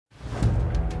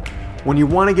When you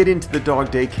want to get into the dog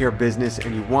daycare business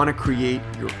and you want to create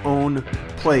your own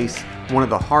place, one of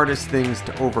the hardest things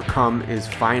to overcome is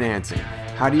financing.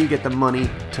 How do you get the money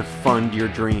to fund your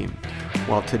dream?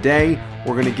 Well, today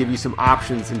we're going to give you some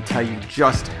options and tell you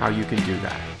just how you can do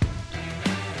that.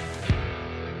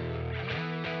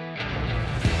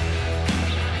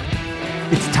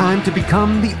 It's time to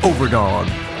become the overdog.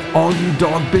 All you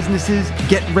dog businesses,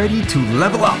 get ready to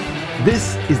level up.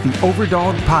 This is the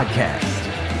Overdog Podcast.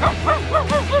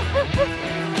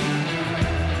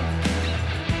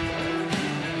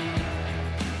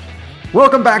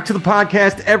 Welcome back to the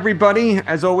podcast, everybody.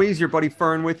 As always, your buddy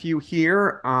Fern with you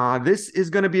here. This is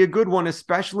going to be a good one,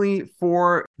 especially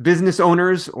for business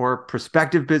owners or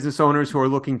prospective business owners who are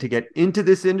looking to get into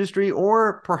this industry,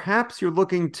 or perhaps you're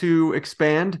looking to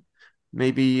expand,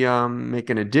 maybe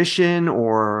make an addition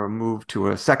or move to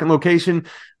a second location.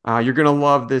 You're going to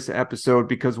love this episode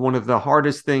because one of the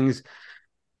hardest things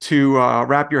to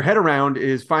wrap your head around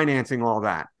is financing all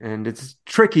that. And it's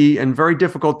tricky and very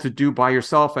difficult to do by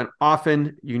yourself. And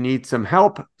often you need some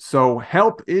help. So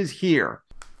help is here.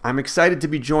 I'm excited to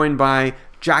be joined by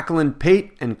Jacqueline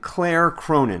Pate and Claire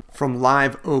Cronin from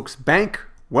Live Oaks Bank.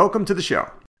 Welcome to the show.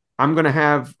 I'm going to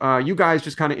have you guys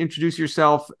just kind of introduce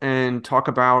yourself and talk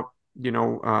about,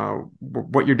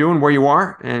 what you're doing, where you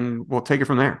are, and we'll take it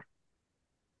from there.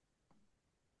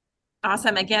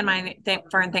 Awesome. Again,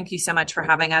 Fern, thank you so much for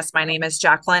having us. My name is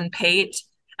Jacqueline Pate.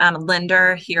 I'm a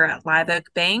lender here at Live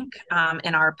Oak Bank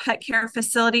in our pet care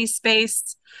facility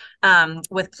space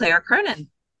with Claire Cronin.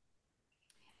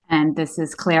 And this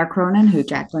is Claire Cronin, who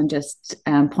Jacqueline just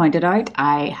pointed out.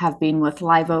 I have been with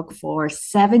Live Oak for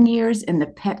 7 years, in the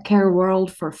pet care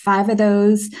world for 5 of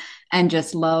those, and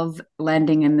just love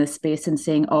lending in this space and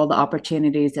seeing all the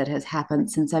opportunities that has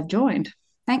happened since I've joined.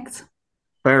 Thanks.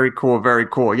 Very cool. Very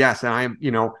cool. Yes. And I'm,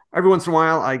 every once in a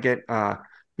while I get,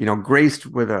 graced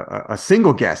with a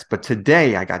single guest, but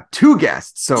today I got 2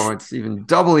 guests. So it's even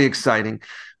doubly exciting.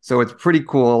 So it's pretty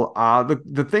cool.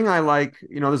 The thing I like,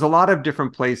 there's a lot of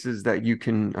different places that you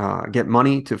can get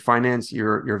money to finance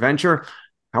your venture.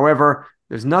 However,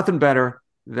 there's nothing better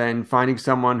than finding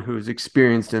someone who's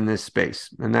experienced in this space.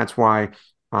 And that's why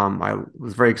I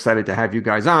was very excited to have you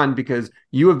guys on, because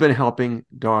you have been helping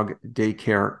dog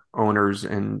daycare owners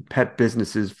and pet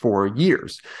businesses for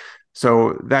years.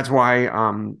 So that's why,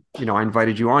 I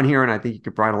invited you on here, and I think you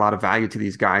could provide a lot of value to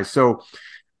these guys. So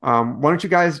why don't you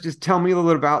guys just tell me a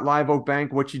little bit about Live Oak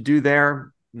Bank, what you do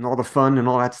there, and all the fun and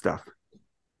all that stuff.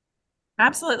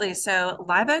 Absolutely. So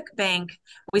Live Oak Bank,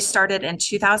 we started in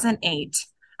 2008.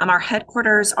 Our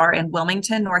headquarters are in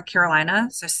Wilmington, North Carolina,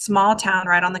 so small town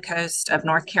right on the coast of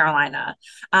North Carolina.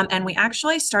 And we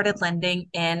actually started lending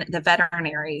in the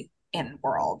veterinary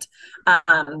world.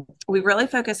 We really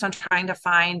focused on trying to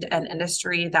find an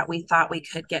industry that we thought we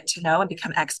could get to know and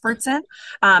become experts in.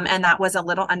 And that was a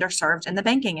little underserved in the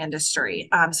banking industry.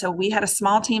 So we had a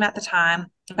small team at the time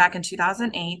back in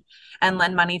 2008 and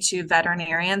lend money to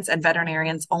veterinarians and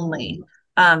veterinarians only.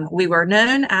 We were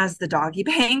known as the doggy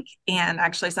bank, and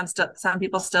actually some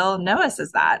people still know us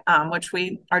as that, which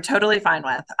we are totally fine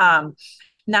with. And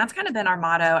that's kind of been our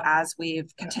motto as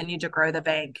we've continued to grow the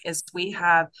bank, is we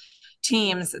have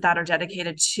teams that are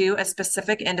dedicated to a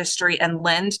specific industry and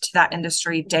lend to that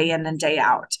industry day in and day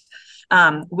out.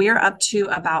 We're up to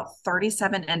about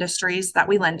 37 industries that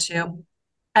we lend to,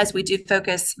 as we do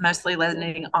focus mostly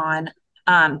lending on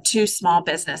to small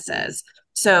businesses.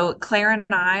 So Claire and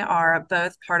I are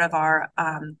both part of our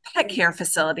pet care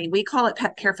facility. We call it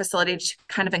pet care facility to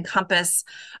kind of encompass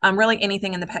really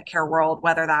anything in the pet care world,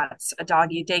 whether that's a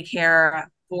doggy daycare,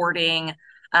 boarding,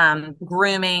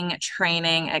 grooming,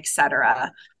 training,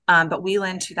 etc. But we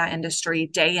lend to that industry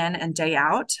day in and day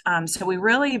out. So we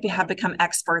really have become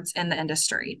experts in the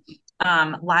industry.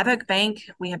 Live Oak Bank,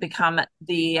 we have become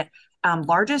the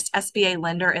largest SBA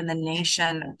lender in the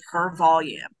nation per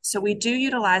volume. So we do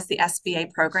utilize the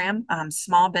SBA program,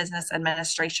 Small Business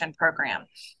Administration Program.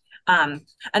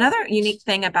 Another unique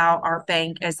thing about our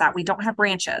bank is that we don't have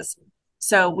branches.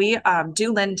 So we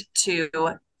do lend to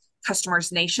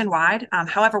customers nationwide.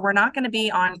 However, we're not going to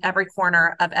be on every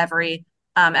corner of every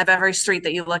street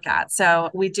that you look at.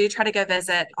 So we do try to go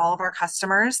visit all of our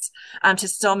customers to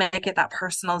still make it that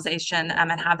personalization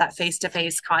and have that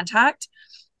face-to-face contact.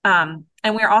 And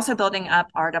we're also building up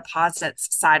our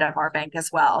deposits side of our bank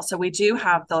as well. So we do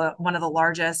have one of the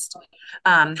largest,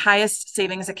 highest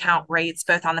savings account rates,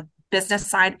 both on the business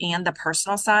side and the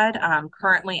personal side,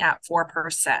 currently at 4%.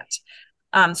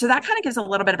 So that kind of gives a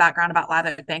little bit of background about Live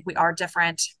Oak Bank. We are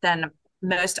different than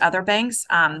most other banks,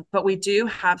 but we do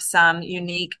have some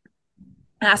unique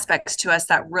aspects to us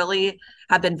that really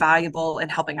have been valuable in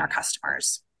helping our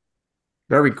customers.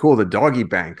 Very cool. The doggy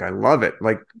bank. I love it.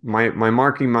 Like my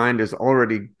marketing mind is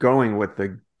already going with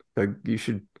the you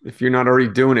should, if you're not already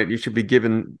doing it, you should be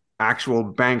giving actual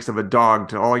banks of a dog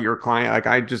to all your client. Like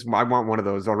I want one of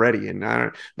those already. And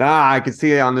I can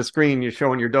see it on the screen. You're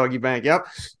showing your doggy bank. Yep.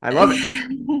 I love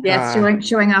it. Yes,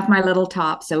 showing off my little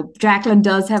top. So Jacqueline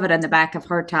does have it in the back of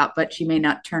her top, but she may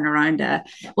not turn around.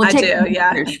 We'll I take do,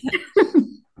 yeah.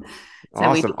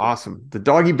 Awesome. The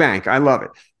doggy bank. I love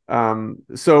it.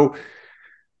 So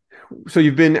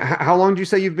you've been, how long did you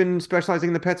say you've been specializing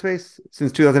in the pet space?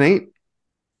 Since 2008?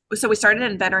 So we started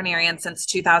in veterinarian since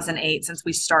 2008, since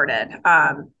we started.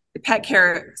 Pet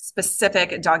care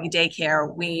specific doggy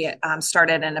daycare, we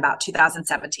started in about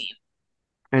 2017.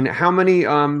 And how many,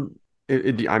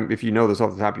 if you know this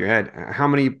off the top of your head, how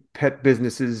many pet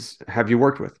businesses have you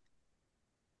worked with?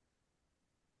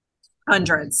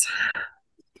 Hundreds.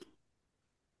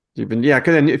 You've been, yeah,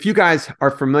 because if you guys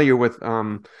are familiar with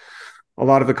a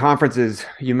lot of the conferences,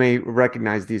 you may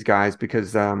recognize these guys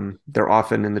because they're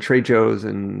often in the trade shows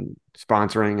and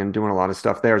sponsoring and doing a lot of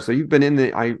stuff there. So you've been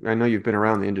in I know you've been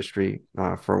around the industry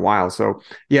for a while. So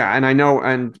yeah, and I know,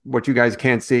 and what you guys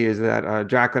can't see is that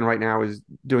Jacqueline right now is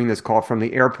doing this call from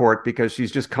the airport because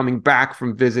she's just coming back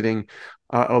from visiting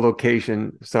a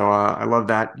location. So I love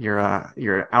that you're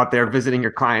out there visiting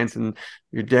your clients and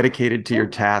you're dedicated to your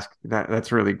task.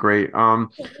 That's really great.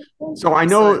 So I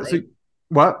know. Absolutely. So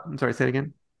what? I'm sorry. Say it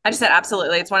again. I just said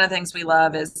absolutely. It's one of the things we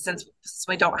love is since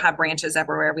we don't have branches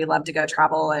everywhere, we love to go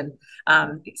travel and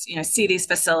see these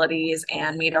facilities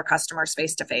and meet our customers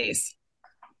face to face.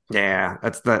 Yeah,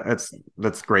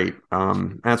 that's great.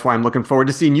 That's why I'm looking forward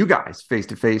to seeing you guys face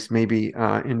to face, maybe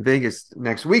in Vegas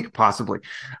next week, possibly.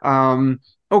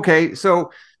 Okay, so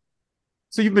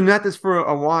you've been at this for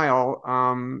a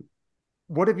while.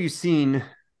 What have you seen?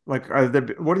 Like,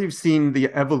 what have you seen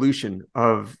the evolution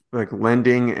of like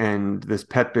lending and this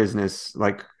pet business?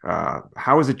 Like, how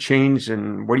has it changed,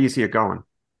 and where do you see it going?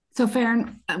 So,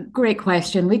 Farron, great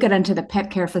question. We got into the pet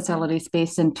care facility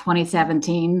space in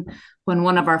 2017 when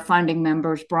one of our founding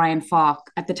members, Brian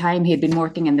Falk, at the time he had been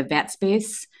working in the vet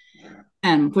space,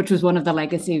 which was one of the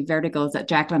legacy verticals that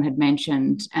Jacqueline had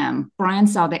mentioned. Brian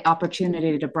saw the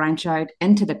opportunity to branch out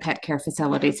into the pet care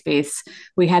facility space.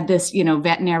 We had this,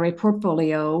 veterinary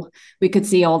portfolio. We could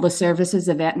see all the services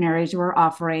the veterinaries were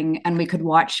offering, and we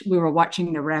were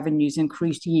watching the revenues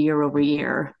increase year over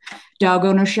year. Dog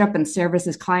ownership and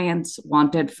services clients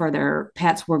wanted for their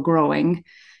pets were growing.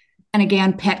 And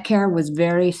again, pet care was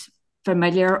very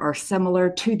familiar or similar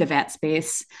to the vet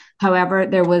space. However,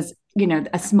 there was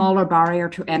a smaller barrier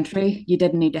to entry. You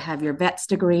didn't need to have your vet's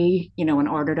degree, in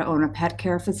order to own a pet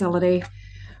care facility.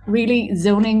 Really,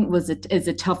 zoning is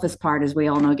the toughest part, as we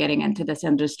all know, getting into this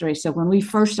industry. So when we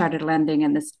first started lending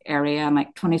in this area in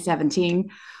like 2017,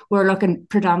 we're looking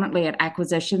predominantly at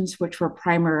acquisitions, which were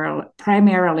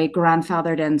primarily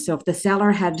grandfathered in. So if the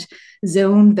seller had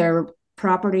zoned their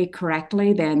property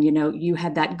correctly, then you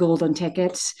had that golden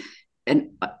ticket,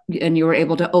 and you were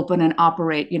able to open and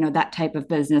operate that type of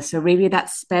business. So really that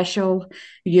special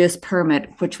use permit,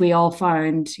 which we all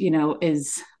found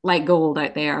is like gold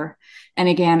out there. And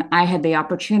again, I had the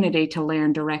opportunity to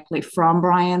learn directly from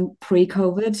Brian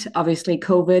pre-COVID. Obviously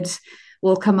COVID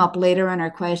will come up later in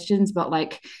our questions, but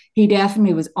like he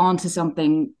definitely was onto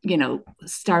something,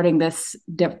 starting this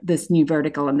new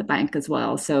vertical in the bank as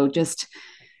well. So just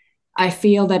I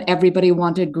feel that everybody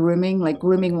wanted grooming. Like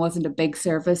grooming wasn't a big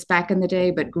service back in the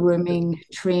day, but grooming,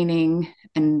 training,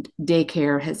 and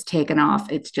daycare has taken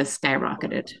off. It's just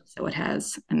skyrocketed. So it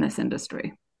has in this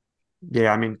industry.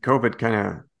 Yeah, I mean, COVID kind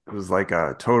of was like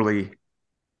a totally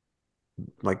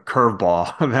like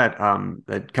curveball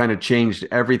that kind of changed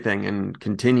everything and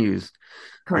continues,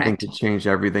 I think, Correct. to change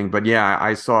everything. But yeah,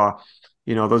 I saw,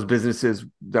 those businesses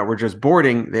that were just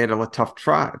boarding, they had a tough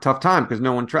time because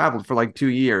no one traveled for like 2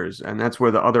 years. And that's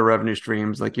where the other revenue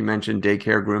streams, like you mentioned,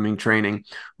 daycare, grooming, training,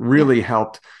 really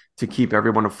helped to keep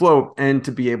everyone afloat and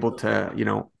to be able to,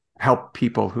 help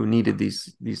people who needed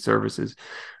these services.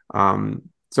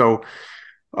 So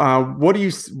what do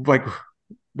you like?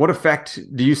 What effect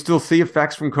do you still see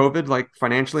effects from COVID, like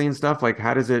financially and stuff? Like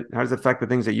how does it affect the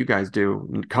things that you guys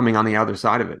do coming on the other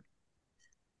side of it?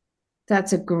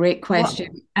 That's a great question.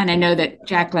 And I know that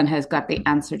Jacqueline has got the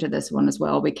answer to this one as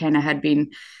well. We kind of had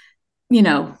been,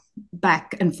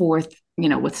 back and forth,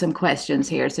 with some questions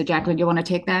here. So Jacqueline, you want to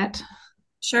take that?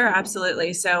 Sure,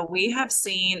 absolutely. So we have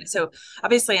seen,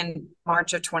 obviously in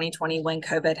March of 2020, when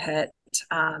COVID hit,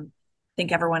 I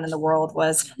think everyone in the world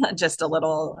was just a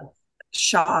little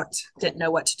shocked, didn't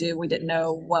know what to do. We didn't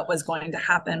know what was going to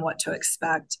happen, what to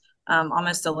expect,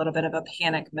 almost a little bit of a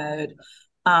panic mode.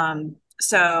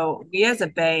 So we as a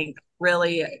bank,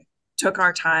 really took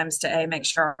our times to make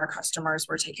sure our customers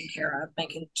were taken care of,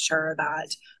 making sure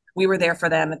that we were there for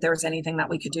them if there was anything that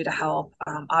we could do to help.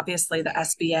 Obviously, the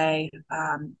SBA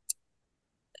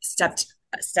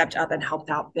stepped up and helped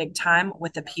out big time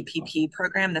with the PPP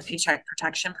program, the Paycheck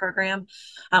Protection Program,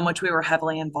 which we were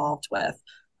heavily involved with.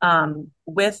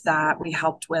 With that, we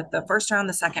helped with the first round,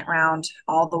 the second round,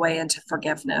 all the way into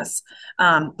forgiveness.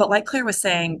 But like Claire was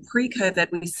saying,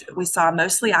 pre-COVID, we saw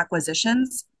mostly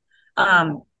acquisitions.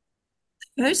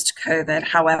 Post-COVID,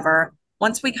 however,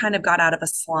 once we kind of got out of a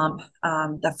slump,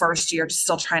 the first year,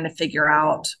 still trying to figure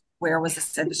out where was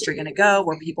this industry going to go?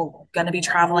 Were people going to be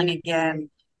traveling again?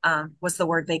 Was the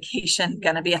word vacation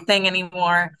going to be a thing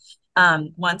anymore?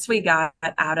 Once we got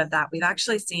out of that, we've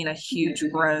actually seen a huge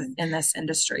growth in this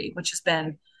industry, which has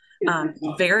been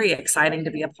very exciting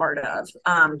to be a part of.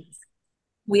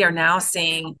 We are now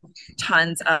seeing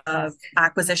tons of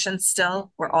acquisitions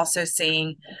still. We're also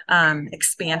seeing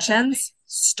expansions,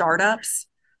 startups.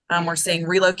 We're seeing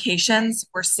relocations.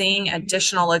 We're seeing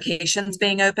additional locations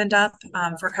being opened up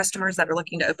for customers that are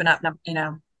looking to open up,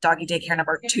 doggy daycare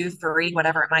number 2, 3,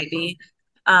 whatever it might be.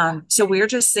 So we're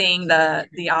just seeing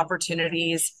the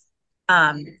opportunities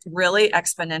really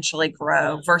exponentially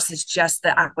grow versus just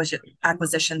the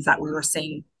acquisitions that we were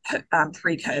seeing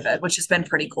pre-COVID, which has been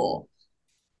pretty cool.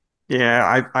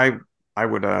 Yeah, I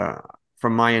would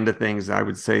from my end of things, I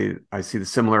would say I see the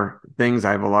similar things.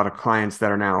 I have a lot of clients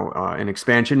that are now in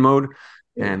expansion mode,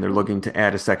 and they're looking to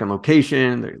add a second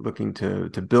location. They're looking to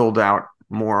build out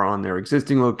more on their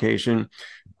existing location,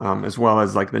 as well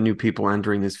as like the new people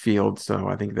entering this field. So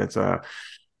I think it's a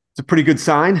pretty good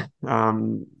sign.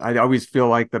 I always feel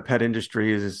like the pet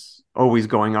industry is always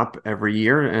going up every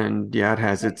year, and yeah, it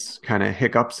has its kind of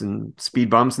hiccups and speed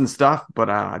bumps and stuff, but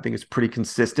I think it's pretty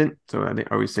consistent. So I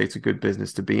always say it's a good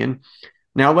business to be in.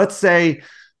 Now, let's say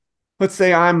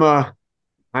I'm a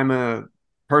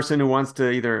person who wants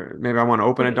to maybe I want to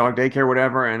open a dog daycare,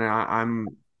 whatever, and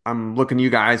I'm looking to you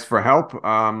guys for help.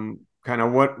 Kind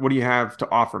of what do you have to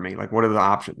offer me? Like, what are the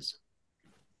options?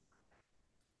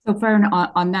 So Fern,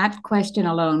 on that question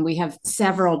alone, we have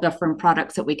several different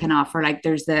products that we can offer. Like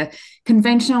there's the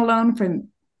conventional loan. From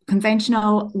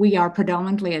conventional, we are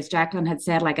predominantly, as Jacqueline had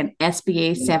said, like an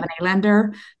SBA 7A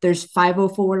lender. There's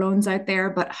 504 loans out there,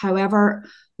 but however,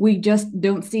 we just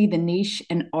don't see the niche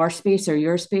in our space or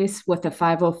your space with the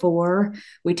 504.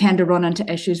 We tend to run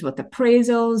into issues with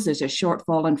appraisals. There's a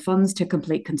shortfall in funds to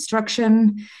complete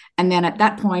construction. And then at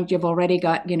that point, you've already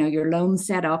got, your loan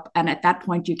set up. And at that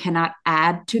point, you cannot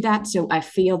add to that. So I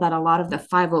feel that a lot of the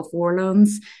 504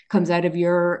 loans comes out of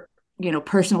your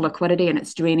personal liquidity, and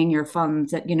it's draining your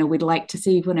funds that, we'd like to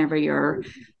see whenever you're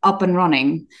up and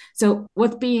running. So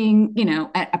with being,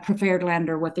 a preferred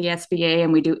lender with the SBA,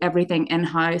 and we do everything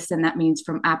in-house, and that means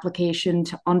from application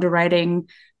to underwriting,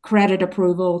 credit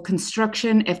approval,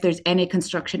 construction, if there's any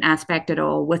construction aspect at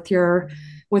all with your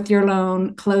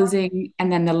loan, closing,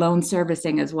 and then the loan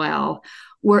servicing as well.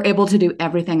 We're able to do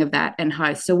everything of that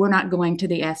in-house. So we're not going to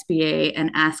the SBA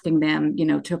and asking them,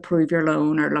 to approve your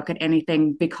loan or look at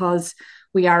anything, because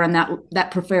we are on that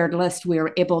preferred list. We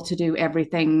are able to do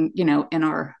everything, in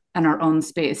our own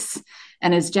space.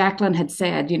 And as Jacqueline had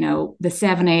said, the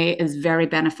 7A is very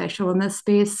beneficial in this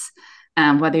space.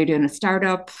 Whether you're doing a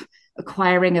startup,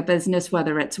 acquiring a business,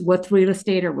 whether it's with real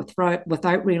estate or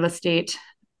without real estate,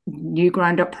 new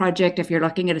ground up project, if you're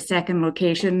looking at a second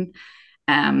location,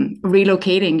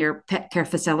 relocating your pet care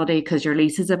facility because your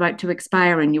lease is about to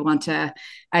expire and you want to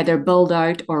either build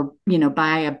out or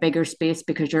buy a bigger space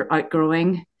because you're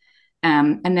outgrowing,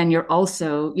 and then you're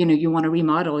also you want to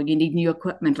remodel, you need new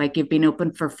equipment, like you've been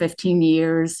open for 15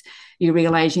 years, you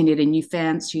realize you need a new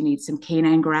fence, you need some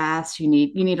canine grass, you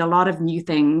need a lot of new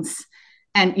things,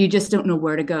 and you just don't know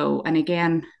where to go. And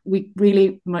again, we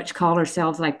really much call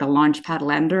ourselves like the launchpad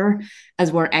lender,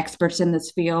 as we're experts in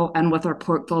this field. And with our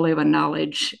portfolio and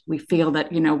knowledge, we feel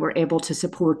that, we're able to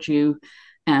support you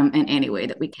in any way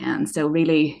that we can. So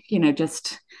really,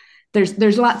 just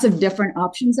there's lots of different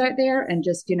options out there. And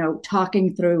just,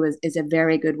 talking through is a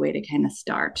very good way to kind of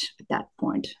start at that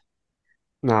point.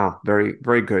 No, very,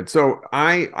 very good. So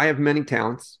I have many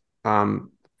talents.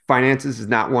 Finances is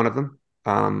not one of them.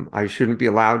 I shouldn't be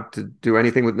allowed to do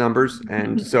anything with numbers.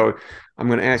 And so I'm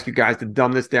going to ask you guys to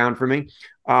dumb this down for me.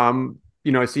 So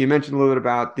you mentioned a little bit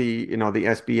about the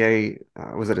SBA,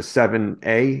 was it a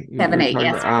 7A? 7A,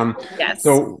 yes. Yes.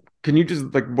 So can you just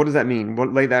what does that mean?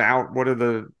 Lay that out? What are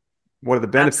the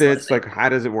benefits? Absolutely. How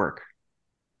does it work?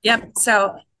 Yep.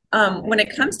 So when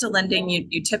it comes to lending,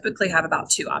 you typically have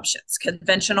about two options: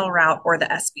 conventional route or the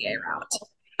SBA route.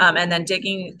 And then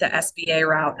digging the SBA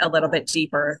route a little bit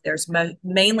deeper, there's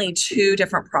mainly two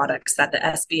different products that the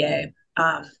SBA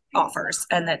offers,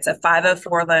 and that's a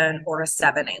 504 loan or a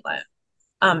 7A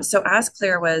loan. So as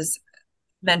Claire was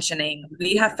mentioning,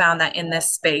 we have found that in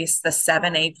this space, the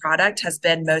 7A product has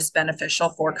been most beneficial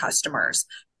for customers.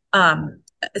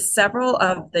 Several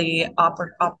of the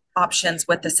options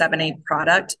with the 7A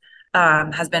product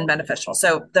has been beneficial.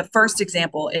 So the first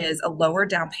example is a lower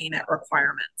down payment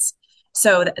requirements.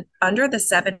 So under the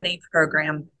 7A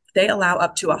program, they allow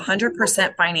up to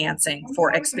 100% financing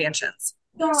for expansions.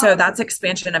 So that's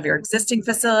expansion of your existing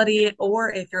facility,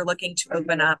 or if you're looking to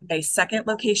open up a second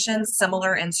location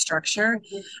similar in structure,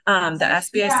 the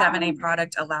SBA 7A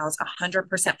product allows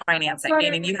 100% financing,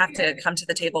 meaning you have to come to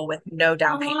the table with no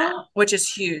down payment, which is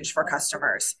huge for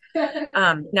customers.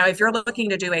 Now, if you're looking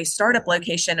to do a startup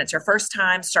location, it's your first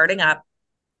time starting up,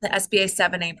 the SBA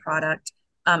 7A product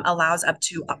allows up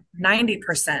to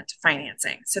 90%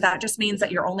 financing. So that just means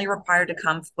that you're only required to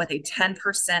come with a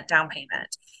 10% down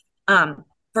payment.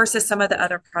 Versus some of the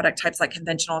other product types like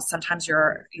conventional, sometimes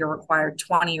you're required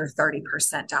 20 or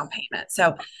 30% down payment.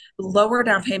 So lower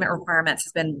down payment requirements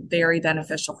has been very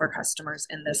beneficial for customers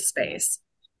in this space.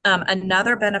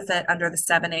 Another benefit under the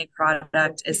 7A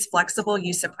product is flexible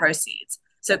use of proceeds.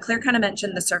 So Claire kind of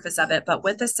mentioned the surface of it, but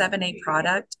with the 7A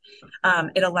product,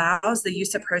 it allows the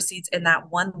use of proceeds in that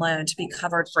one loan to be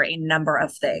covered for a number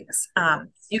of things.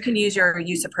 You can use your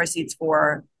use of proceeds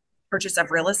for purchase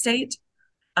of real estate,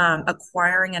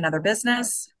 acquiring another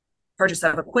business, purchase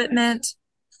of equipment,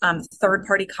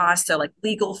 third-party costs, so like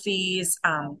legal fees,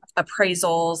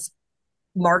 appraisals,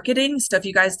 marketing. So if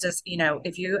you guys just,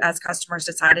 if you as customers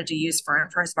decided to use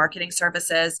first marketing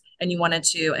services and you wanted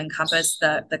to encompass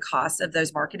the cost of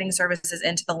those marketing services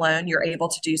into the loan, you're able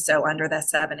to do so under the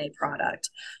 7A product.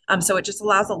 So it just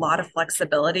allows a lot of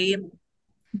flexibility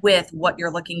with what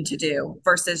you're looking to do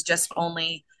versus just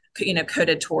only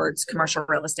coded towards commercial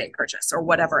real estate purchase or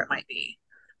whatever it might be.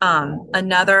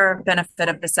 Another benefit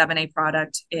of the 7A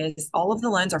product is all of the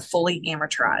loans are fully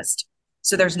amortized.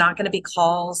 So there's not going to be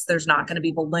calls, there's not going to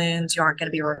be balloons, you aren't going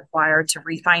to be required to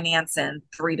refinance in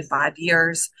 3 to 5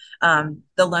 years. The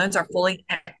loans are fully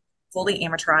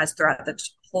amortized throughout the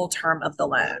whole term of the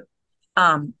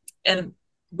loan. And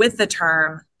with the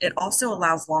term, it also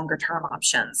allows longer term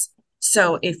options.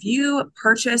 So if you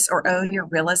purchase or own your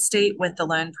real estate with the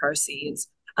loan proceeds,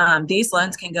 these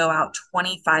loans can go out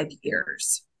 25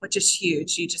 years, which is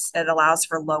huge. It allows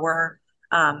for lower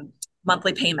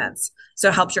monthly payments. So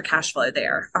it helps your cash flow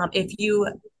there. If you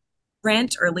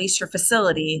rent or lease your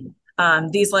facility,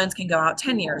 these loans can go out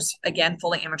 10 years, again,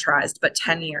 fully amortized, but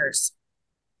 10 years.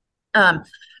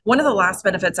 One of the last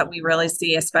benefits that we really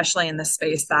see, especially in the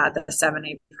space that the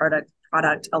 7A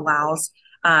product allows,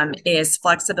 is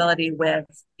flexibility with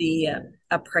the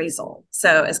appraisal.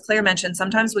 So as Claire mentioned,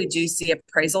 sometimes we do see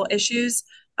appraisal issues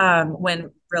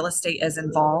when real estate is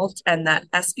involved, and that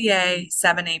SBA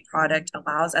 7A product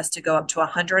allows us to go up to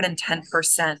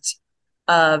 110%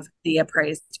 of the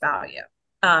appraised value.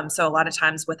 So a lot of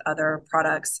times with other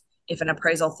products, if an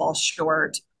appraisal falls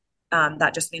short,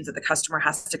 that just means that the customer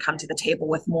has to come to the table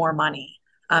with more money.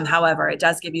 However, it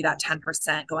does give you that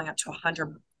 10% going up to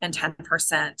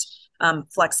 110%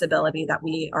 flexibility that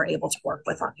we are able to work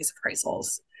with on these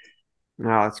appraisals. No,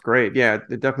 that's great. Yeah,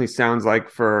 it definitely sounds like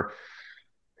for,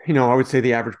 I would say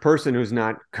the average person who's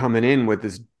not coming in with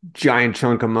this giant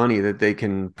chunk of money that they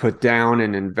can put down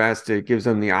and invest, it gives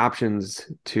them the options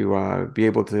to be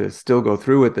able to still go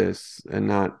through with this and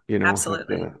not,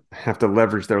 Absolutely. have to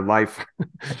leverage their life.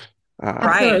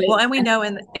 Right. Well, and we know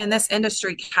in this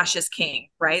industry, cash is king,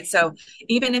 right? So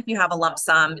even if you have a lump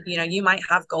sum, you might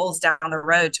have goals down the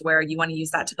road to where you want to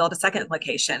use that to build a second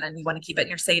location and you want to keep it in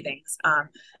your savings.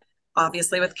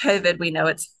 Obviously, with COVID, we know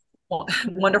it's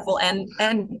wonderful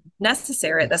and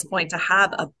necessary at this point to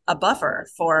have a buffer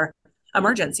for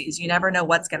emergencies. You never know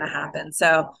what's going to happen.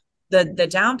 So the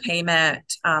down payment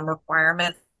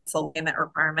requirements, the payment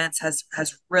requirements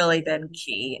has really been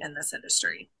key in this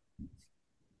industry.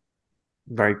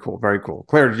 Very cool. Very cool.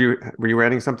 Claire, were you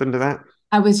adding something to that?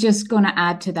 I was just going to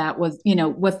add to that with the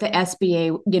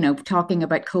SBA, talking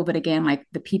about COVID again, like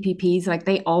the PPPs, like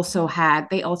they also had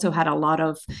a lot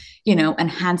of,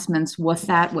 enhancements with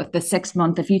that, with the 6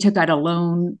 month, if you took out a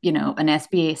loan, an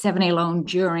SBA 7A loan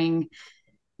during,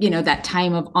 that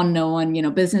time of unknown,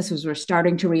 businesses were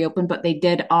starting to reopen, but they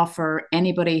did offer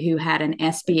anybody who had an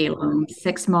SBA loan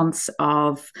 6 months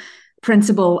of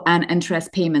principal and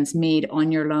interest payments made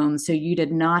on your loan. So you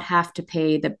did not have to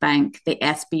pay the bank. The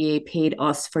SBA paid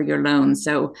us for your loan.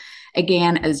 So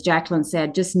again, as Jacqueline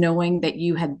said, just knowing that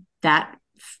you had that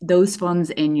those funds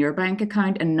in your bank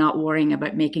account and not worrying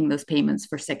about making those payments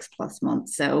for 6+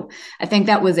 months. So I think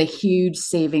that was a huge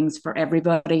savings for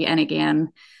everybody. And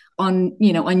again, on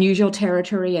unusual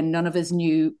territory, and none of us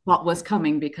knew what was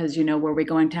coming, because were we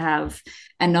going to have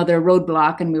another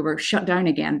roadblock and we were shut down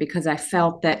again? Because I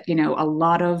felt that a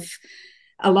lot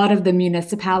of the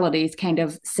municipalities kind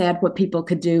of said what people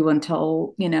could do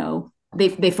until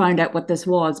they found out what this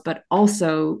was. But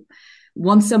also,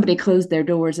 once somebody closed their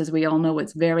doors, as we all know,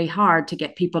 it's very hard to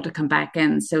get people to come back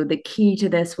in. So the key to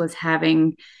this was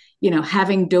having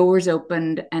doors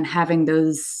opened and having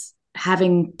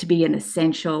to be an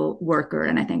essential worker.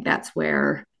 And I think that's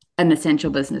where an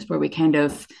essential business, where we kind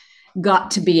of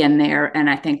got to be in there. And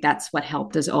I think that's what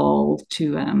helped us all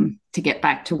to get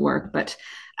back to work. But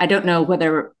I don't know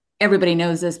whether everybody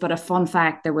knows this, but a fun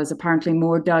fact, there was apparently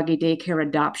more doggy daycare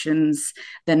adoptions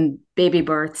than baby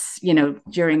births,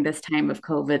 during this time of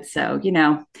COVID. So,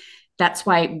 that's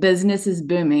why business is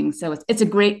booming. So it's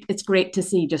great to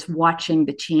see, just watching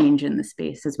the change in the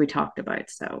space as we talked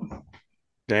about. So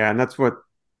yeah, and that's what,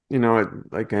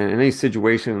 like in any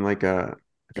situation, like a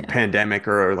pandemic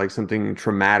or like something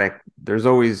traumatic, there's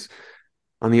always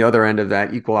on the other end of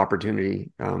that equal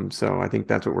opportunity. So I think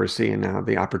that's what we're seeing now,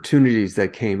 the opportunities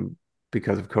that came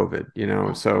because of COVID,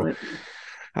 absolutely.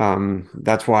 So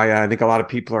that's why I think a lot of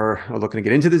people are looking to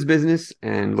get into this business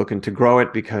and looking to grow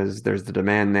it, because there's the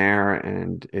demand there.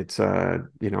 And it's,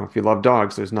 if you love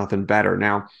dogs, there's nothing better.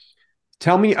 Now,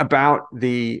 tell me about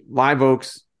the Live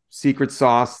Oak's secret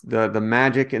sauce, the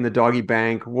magic in the doggy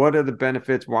bank. What are the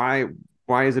benefits? Why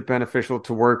is it beneficial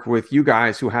to work with you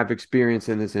guys who have experience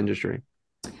in this industry?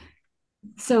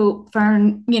 So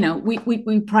Fern,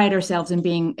 we pride ourselves in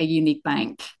being a unique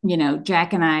bank.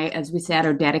 Jack and I, as we said,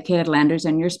 are dedicated lenders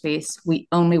in your space. We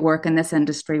only work in this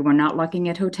industry. We're not looking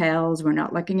at hotels. We're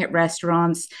not looking at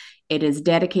restaurants. It is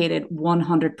dedicated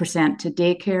 100% to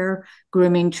daycare,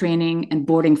 grooming, training, and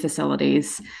boarding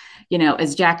facilities.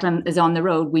 As Jacqueline is on the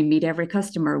road, we meet every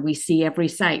customer. We see every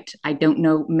site. I don't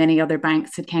know many other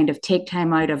banks that kind of take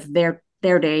time out of their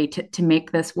day to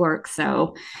make this work.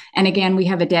 So, and again, we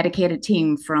have a dedicated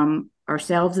team, from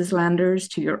ourselves as lenders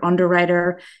to your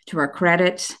underwriter, to our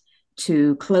credit,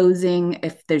 to closing.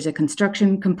 If there's a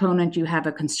construction component, you have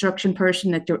a construction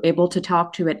person that you're able to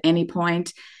talk to at any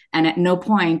point. And at no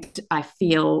point, I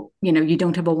feel, you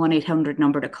don't have a 1-800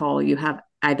 number to call. You have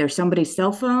either somebody's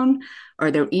cell phone or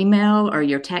their email or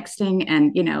you're texting.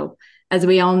 And, as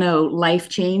we all know, life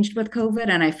changed with COVID,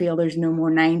 and I feel there's no more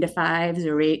 9 to 5s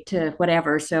or 8 to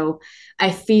whatever. So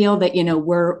I feel that,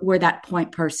 we're that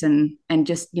point person, and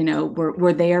just,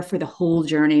 we're there for the whole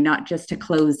journey, not just to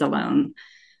close the loan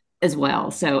as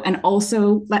well. So, and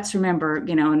also let's remember,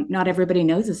 not everybody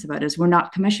knows this about us. We're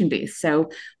not commission based. So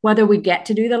whether we get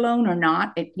to do the loan or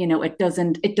not, it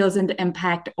doesn't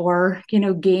impact our,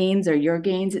 gains or your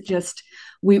gains. It just,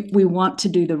 we want to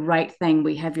do the right thing.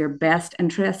 We have your best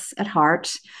interests at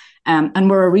heart. And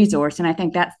we're a resource. And I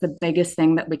think that's the biggest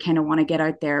thing that we kind of want to get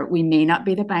out there. We may not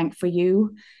be the bank for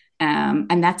you.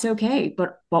 And that's okay.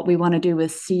 But what we want to do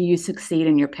is see you succeed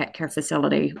in your pet care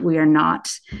facility. We are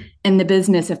not in the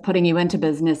business of putting you into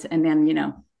business and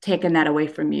then, taking that away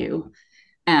from you.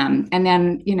 And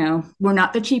then, we're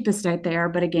not the cheapest out there.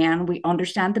 But again, we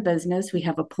understand the business. We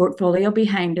have a portfolio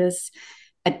behind us,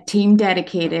 a team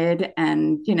dedicated,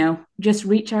 and, just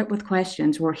reach out with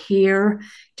questions. We're here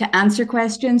to answer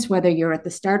questions, whether you're at the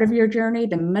start of your journey,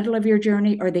 the middle of your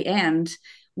journey, or the end.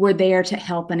 We're there to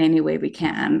help in any way we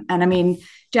can. And I mean,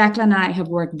 Jacqueline and I have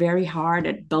worked very hard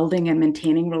at building and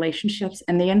maintaining relationships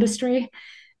in the industry.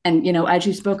 And, as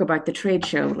you spoke about the trade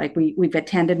show, like we've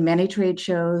attended many trade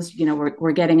shows,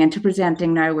 we're getting into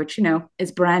presenting now, which,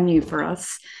 is brand new for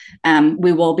us.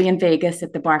 We will be in Vegas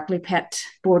at the Barclay Pet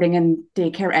Boarding and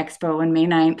Daycare Expo on May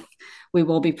 9th. We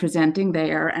will be presenting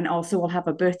there, and also we'll have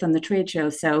a booth on the trade show.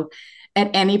 So at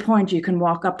any point, you can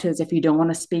walk up to us. If you don't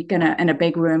want to speak in a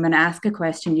big room and ask a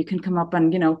question, you can come up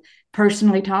and,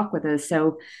 personally talk with us.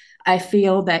 So I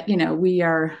feel that, we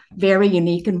are very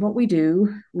unique in what we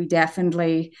do. We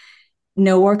definitely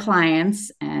know our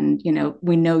clients, and,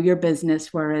 we know your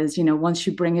business. Whereas, once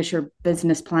you bring us your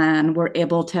business plan, we're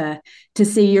able to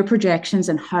see your projections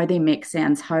and how they make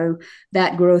sense, how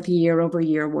that growth year over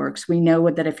year works. We know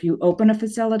that if you open a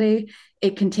facility,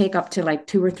 it can take up to like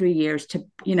 2 or 3 years to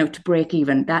break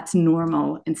even. That's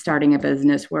normal in starting a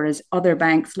business. Whereas other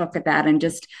banks look at that and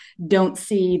just don't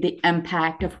see the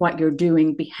impact of what you're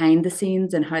doing behind the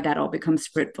scenes and how that all becomes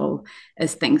fruitful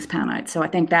as things pan out. So I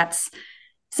think that's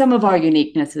some of our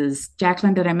uniquenesses.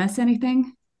 Jacqueline, did I miss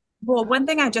anything? Well, one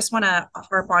thing I just want to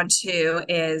harp on too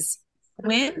is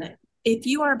when if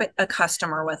you are a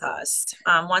customer with us,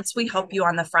 once we help you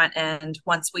on the front end,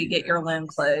 once we get your loan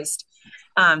closed,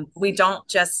 we don't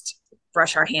just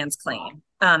brush our hands clean.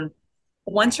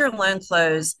 Once your loan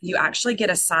closed, you actually get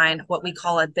assigned what we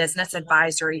call a business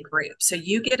advisory group. So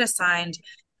you get assigned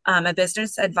a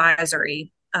business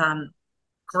advisory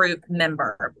group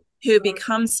member who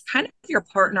becomes kind of your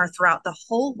partner throughout the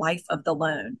whole life of the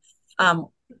loan.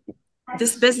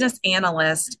 This business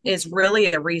analyst is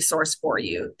really a resource for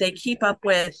you. They keep up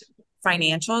with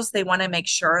financials. They want to make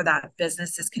sure that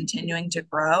business is continuing to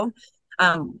grow.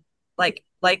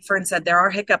 Like Fern said, there are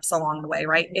hiccups along the way,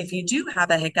 right? If you do have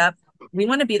a hiccup, we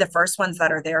want to be the first ones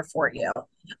that are there for you.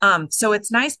 So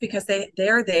it's nice because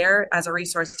they're there as a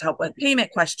resource to help with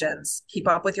payment questions, keep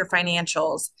up with your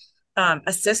financials,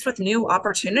 assist with new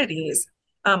opportunities.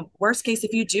 Worst case,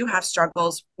 if you do have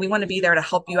struggles, we want to be there to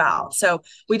help you out. So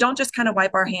we don't just kind of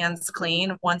wipe our hands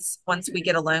clean once we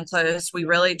get a loan closed. We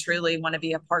really truly want to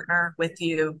be a partner with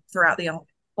you throughout the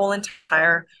whole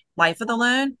entire life of the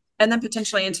loan, and then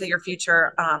potentially into your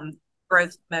future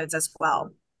growth modes as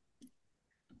well.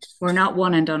 We're not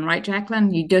one and done, right,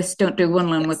 Jacqueline? You just don't do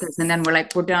one loan with us and then we're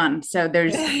like, we're done. So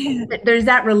there's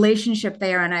that relationship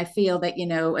there. And I feel that,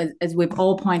 as we've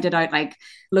all pointed out, like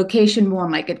location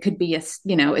one, like it could be it's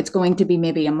going to be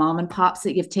maybe a mom and pops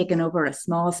that you've taken over a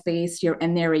small space. You're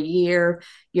in there a year.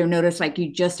 You'll notice like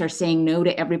you just are saying no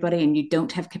to everybody and you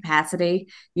don't have capacity.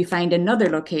 You find another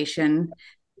location.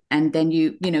 And then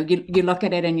you look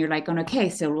at it and you're like, okay,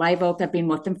 so Live Oak, I've been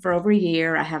with them for over a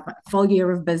year. I have a full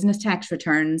year of business tax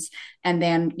returns. And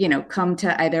then, come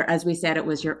to either, as we said, it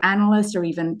was your analyst or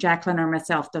even Jacqueline or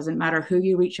myself, doesn't matter who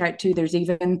you reach out to. There's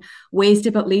even ways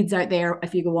to put leads out there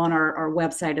if you go on our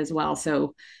website as well.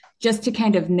 So just to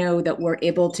kind of know that we're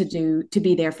able to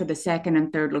be there for the second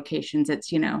and third locations, it's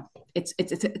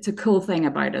a cool thing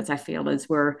about us, I feel, is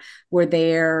we're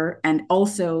there. And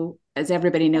also, as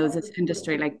everybody knows, this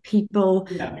industry, like people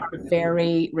are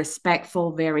very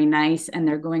respectful, very nice, and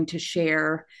they're going to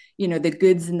share, the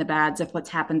goods and the bads of what's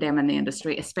happened to them in the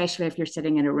industry, especially if you're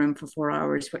sitting in a room for 4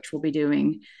 hours, which we'll be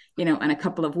doing, in a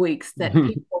couple of weeks, that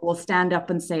people will stand up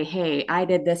and say, hey, I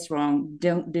did this wrong.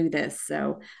 Don't do this.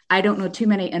 So I don't know too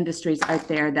many industries out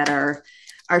there that are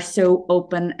so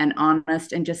open and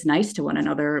honest and just nice to one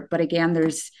another. But again,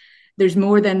 there's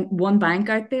more than one bank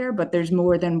out there, but there's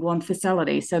more than one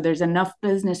facility. So there's enough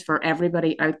business for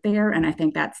everybody out there. And I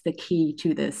think that's the key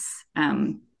to this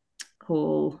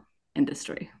whole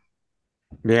industry.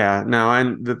 Yeah, no,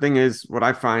 and the thing is, what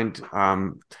I find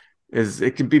is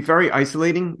it can be very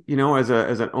isolating, as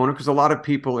an owner, because a lot of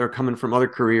people are coming from other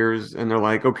careers and they're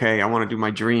like, okay, I want to do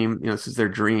my dream, this is their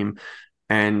dream.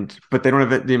 But they don't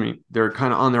have it. I mean, they're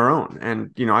kind of on their own.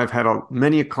 And, I've had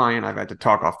many a client I've had to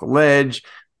talk off the ledge.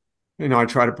 I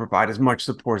try to provide as much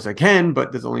support as I can,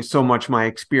 but there's only so much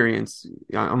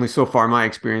only so far my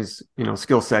experience,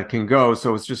 skill set can go.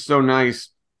 So it's just so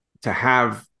nice to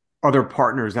have other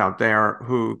partners out there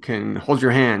who can hold your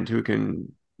hand, who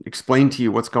can explain to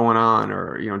you what's going on,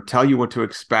 or, tell you what to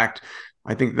expect.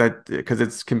 I think that because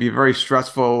it can be a very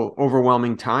stressful,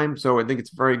 overwhelming time. So I think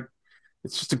it's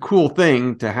just a cool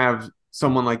thing to have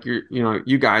someone like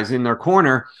you guys in their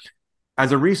corner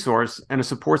as a resource and a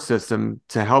support system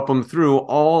to help them through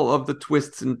all of the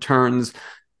twists and turns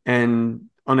and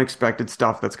unexpected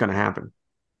stuff that's going to happen.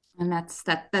 And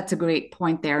that's a great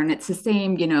point there. And it's the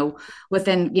same,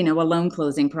 within, a loan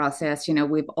closing process,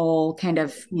 we've all kind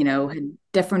of, had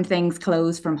different things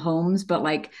closed from homes, but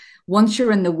like once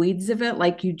you're in the weeds of it,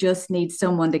 like you just need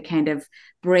someone to kind of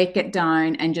break it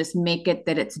down and just make it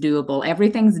that it's doable.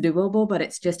 Everything's doable, but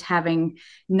it's just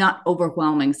not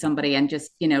overwhelming somebody and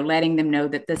just, letting them know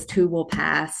that this too will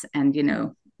pass and,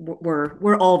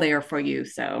 we're all there for you.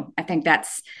 So I think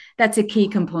that's a key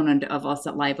component of us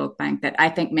at Live Oak Bank that I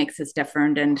think makes us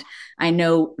different. And I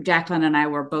know Jacqueline and I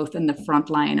were both in the front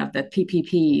line of the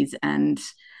PPPs. And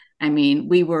I mean,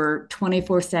 we were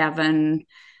 24/7.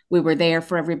 We were there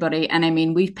for everybody. And I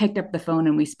mean, we picked up the phone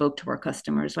and we spoke to our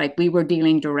customers. Like we were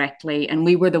dealing directly and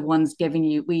we were the ones giving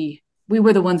you, we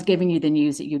were the ones giving you the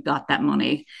news that you got that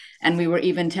money. And we were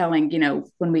even telling,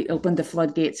 when we opened the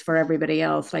floodgates for everybody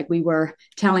else, like we were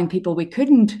telling people we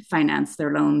couldn't finance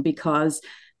their loan because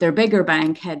their bigger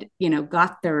bank had,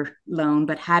 got their loan,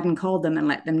 but hadn't called them and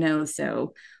let them know.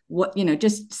 So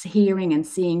just hearing and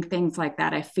seeing things like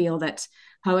that, I feel that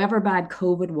however bad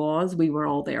COVID was, we were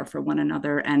all there for one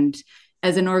another. And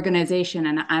as an organization,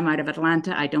 and I'm out of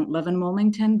Atlanta, I don't live in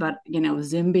Wilmington, but,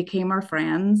 Zoom became our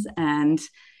friends. And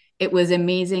it was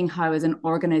amazing how as an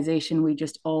organization, we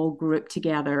just all grouped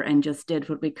together and just did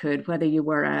what we could, whether you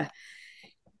were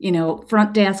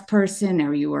front desk person,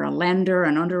 or you were a lender,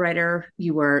 an underwriter,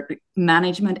 you were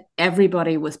management,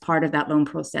 everybody was part of that loan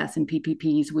process in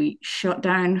PPPs. We shut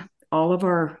down all of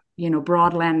our,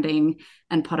 broad lending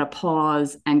and put a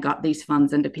pause and got these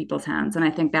funds into people's hands. And I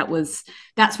think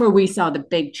that's where we saw the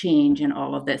big change in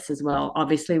all of this as well.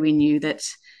 Obviously, we knew that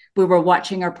we were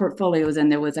watching our portfolios,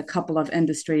 and there was a couple of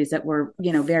industries that were,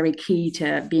 very key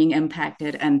to being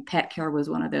impacted, and pet care was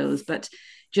one of those. But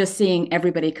just seeing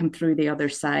everybody come through the other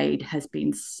side has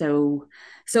been so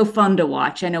fun to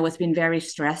watch. I know it's been very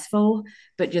stressful,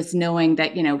 but just knowing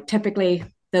that, typically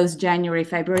those January,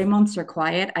 February months are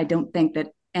quiet. I don't think that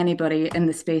anybody in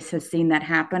the space has seen that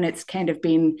happen. It's kind of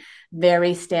been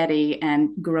very steady, and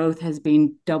growth has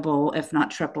been double, if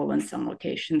not triple, in some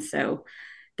locations. So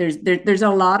there's a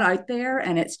lot out there,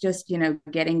 and it's just,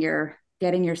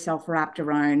 getting yourself wrapped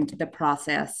around the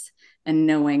process and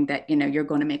knowing that, you're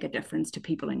going to make a difference to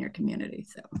people in your community.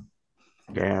 So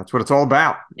yeah, that's what it's all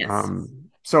about. Yes.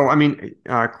 So, I mean,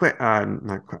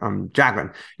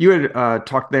 Jacqueline, you had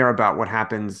talked there about what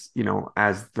happens,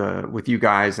 with you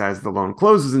guys as the loan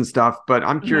closes and stuff. But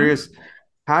I'm curious,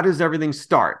 how does everything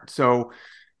start? So,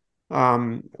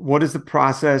 what is the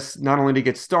process not only to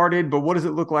get started, but what does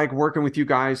it look like working with you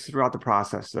guys throughout the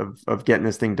process of getting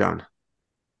this thing done?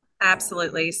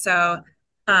 Absolutely. So,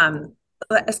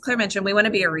 as Claire mentioned, we want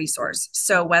to be a resource.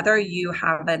 So whether you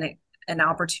have an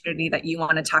opportunity that you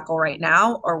want to tackle right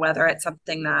now, or whether it's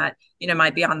something that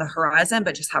might be on the horizon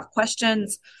but just have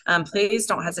questions, please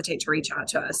don't hesitate to reach out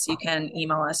to us. You can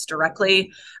email us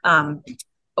directly.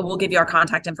 We'll give you our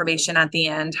contact information at the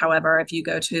end. However, if you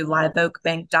go to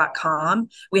liveoakbank.com,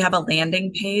 we have a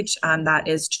landing page that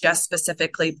is just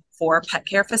specifically for pet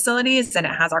care facilities, and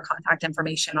it has our contact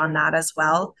information on that as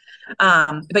well.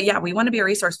 But yeah, we want to be a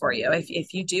resource for you.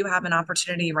 If you do have an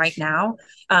opportunity right now,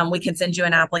 we can send you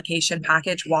an application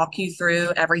package, walk you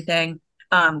through everything.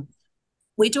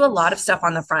 We do a lot of stuff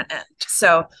on the front end.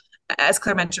 So as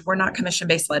Claire mentioned, we're not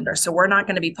commission-based lenders, so we're not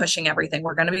going to be pushing everything.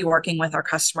 We're going to be working with our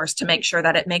customers to make sure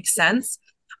that it makes sense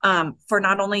for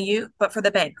not only you, but for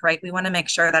the bank, right? We want to make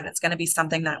sure that it's going to be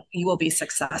something that you will be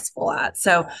successful at.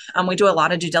 So we do a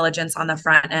lot of due diligence on the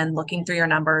front end, looking through your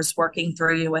numbers, working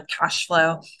through you with cash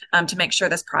flow to make sure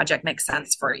this project makes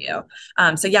sense for you.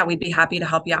 So yeah, we'd be happy to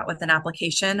help you out with an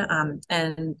application,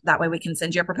 and that way we can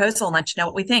send you a proposal and let you know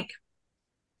what we think.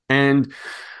 And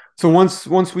so once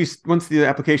the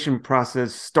application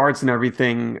process starts and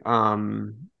everything,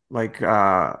 what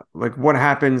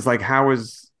happens?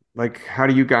 How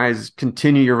do you guys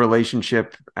continue your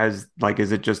relationship? Is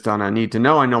it just on a need to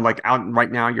know? I know out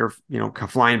right now you're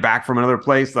flying back from another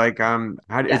place.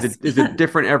 Yes. Is it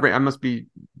different it must be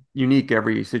unique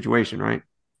every situation, right?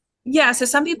 Yeah, so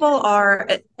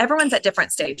everyone's at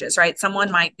different stages, right?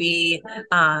 Someone might be,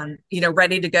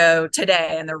 ready to go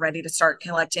today and they're ready to start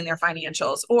collecting their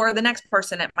financials. Or the next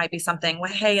person, it might be something,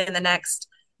 well, hey, in the next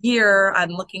year, I'm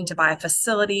looking to buy a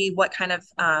facility. What kind of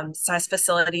size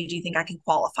facility do you think I can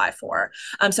qualify for?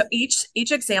 So each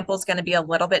example is going to be a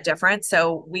little bit different.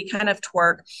 So we kind of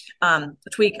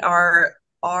tweak our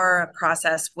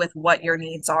process with what your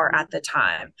needs are at the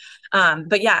time.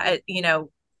 But yeah,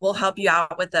 we'll help you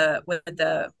out with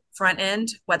the front end,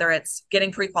 whether it's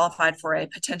getting pre-qualified for a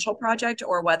potential project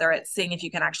or whether it's seeing if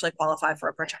you can actually qualify for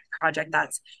a project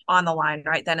that's on the line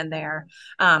right then and there.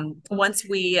 Once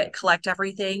we collect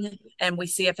everything and we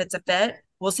see if it's a fit,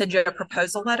 we'll send you a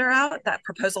proposal letter out. That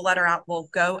proposal letter out will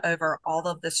go over all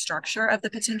of the structure of the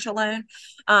potential loan,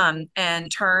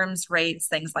 and terms, rates,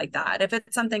 things like that. If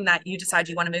it's something that you decide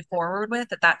you want to move forward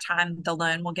with, at that time, the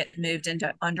loan will get moved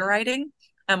into underwriting,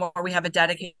 where we have a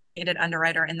dedicated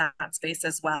underwriter in that space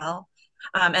as well.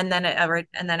 And then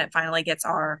it finally gets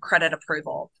our credit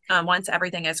approval. Once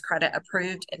everything is credit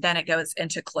approved, then it goes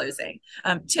into closing.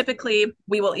 Typically,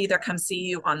 we will either come see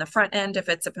you on the front end if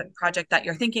it's a project that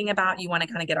you're thinking about, you want to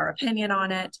kind of get our opinion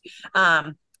on it,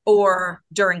 or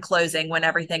during closing when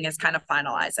everything is kind of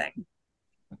finalizing.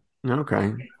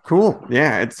 Okay, cool.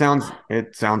 Yeah, it sounds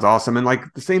awesome. And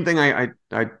the same thing I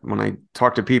when I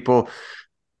talk to people,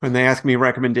 when they ask me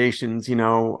recommendations,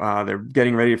 they're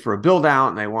getting ready for a build out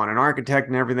and they want an architect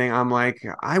and everything. I'm like,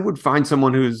 I would find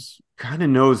someone who's kind of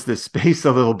knows this space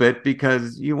a little bit,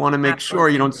 because you want to make sure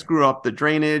you don't screw up the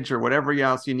drainage or whatever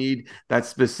else you need that's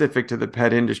specific to the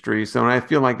pet industry. So I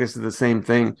feel like this is the same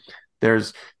thing.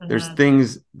 There's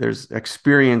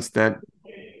experience that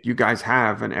you guys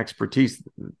have and expertise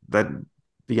that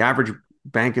the average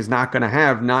bank is not going to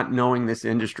have, not knowing this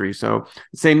industry. So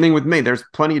same thing with me. There's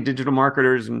plenty of digital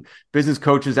marketers and business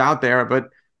coaches out there, but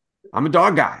I'm a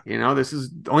dog guy. This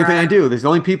is the only thing I do. This is the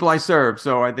only people I serve.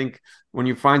 So I think when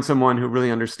you find someone who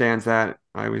really understands that,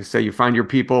 I would say you find your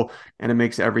people, and it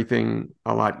makes everything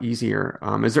a lot easier.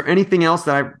 Is there anything else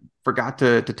that I forgot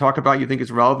to talk about you think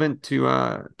is relevant to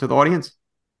the audience?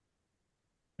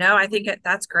 No, I think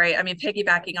that's great. I mean,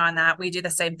 piggybacking on that, we do the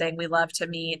same thing. We love to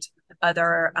meet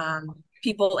other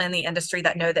people in the industry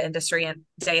that know the industry and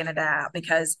day in and day out,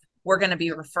 because we're going to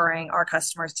be referring our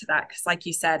customers to that. Because like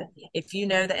you said, if you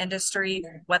know the industry,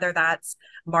 whether that's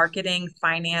marketing,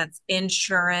 finance,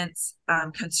 insurance,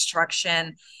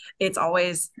 construction, it's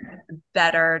always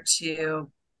better to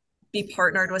be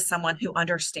partnered with someone who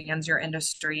understands your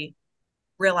industry,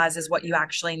 realizes what you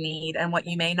actually need and what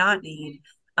you may not need.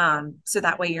 So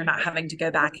that way you're not having to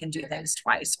go back and do things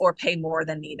twice or pay more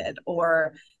than needed,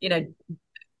 or,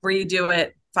 redo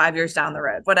it 5 years down the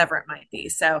road, whatever it might be.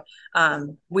 So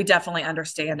we definitely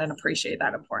understand and appreciate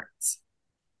that importance.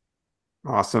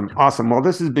 Awesome. Well,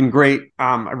 this has been great.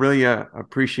 I really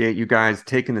appreciate you guys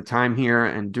taking the time here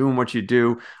and doing what you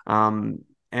do.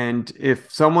 And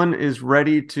if someone is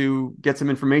ready to get some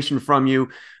information from you,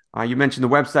 you mentioned the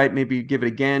website, maybe give it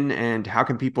again, and how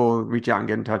can people reach out and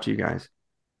get in touch with you guys?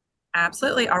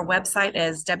 Absolutely. Our website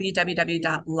is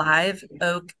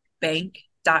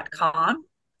www.liveoakbank.com.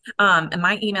 And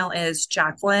my email is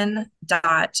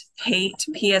jacqueline.pate,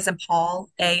 P as in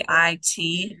Paul,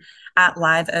 AIT,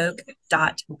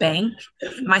 @liveoak.bank.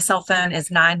 My cell phone is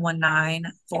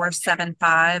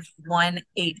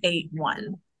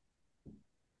 919-475-1881.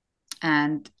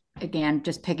 And again,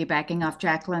 just piggybacking off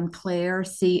Jacqueline, Claire,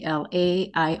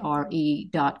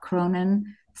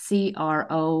 CLAIRE.Cronin,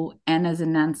 CRON as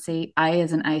in Nancy, I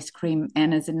as in ice cream,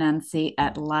 N as in Nancy,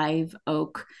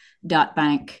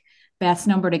 @liveoak.bank. Best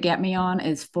number to get me on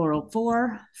is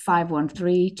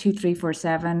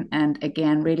 404-513-2347. And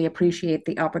again, really appreciate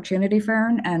the opportunity,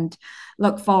 Fern, and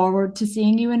look forward to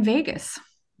seeing you in Vegas.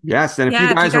 Yes. And if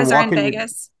you guys are walking in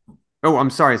Vegas. Oh, I'm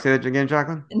sorry. Say that again,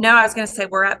 Jacqueline. No, I was going to say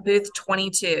we're at booth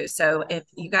 22. So if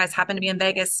you guys happen to be in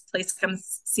Vegas, please come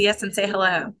see us and say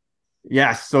hello.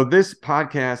 Yes. So this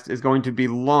podcast is going to be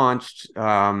launched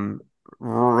 5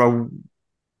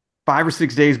 or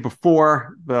 6 days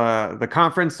before the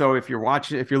conference. So if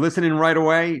you're listening right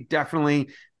away, definitely,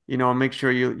 make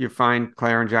sure you find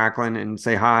Claire and Jacqueline and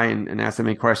say hi and ask them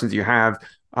any questions you have.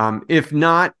 If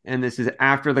not, and this is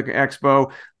after the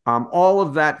expo, all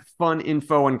of that fun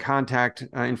info and contact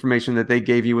information that they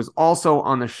gave you is also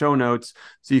on the show notes.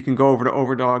 So you can go over to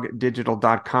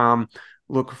overdogdigital.com,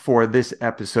 look for this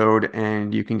episode,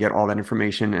 and you can get all that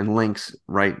information and links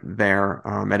right there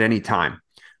at any time.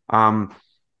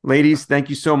 Ladies, thank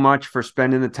you so much for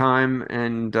spending the time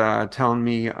and telling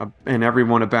me and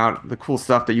everyone about the cool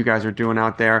stuff that you guys are doing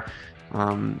out there.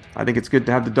 I think it's good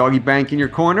to have the doggy bank in your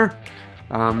corner.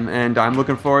 And I'm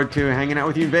looking forward to hanging out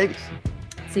with you in Vegas.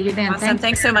 See you then. Awesome.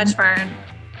 Thanks so much, Fern.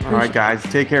 All right, guys.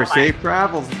 Take care. Bye-bye. Safe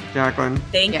travels, Jacqueline.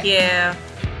 Thank you.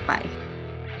 Bye.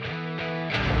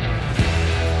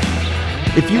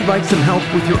 If you'd like some help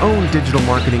with your own digital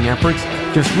marketing efforts,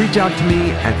 just reach out to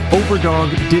me at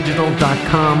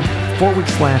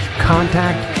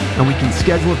overdogdigital.com/contact, and we can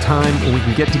schedule a time where we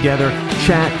can get together,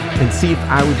 chat, and see if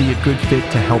I would be a good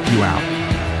fit to help you out.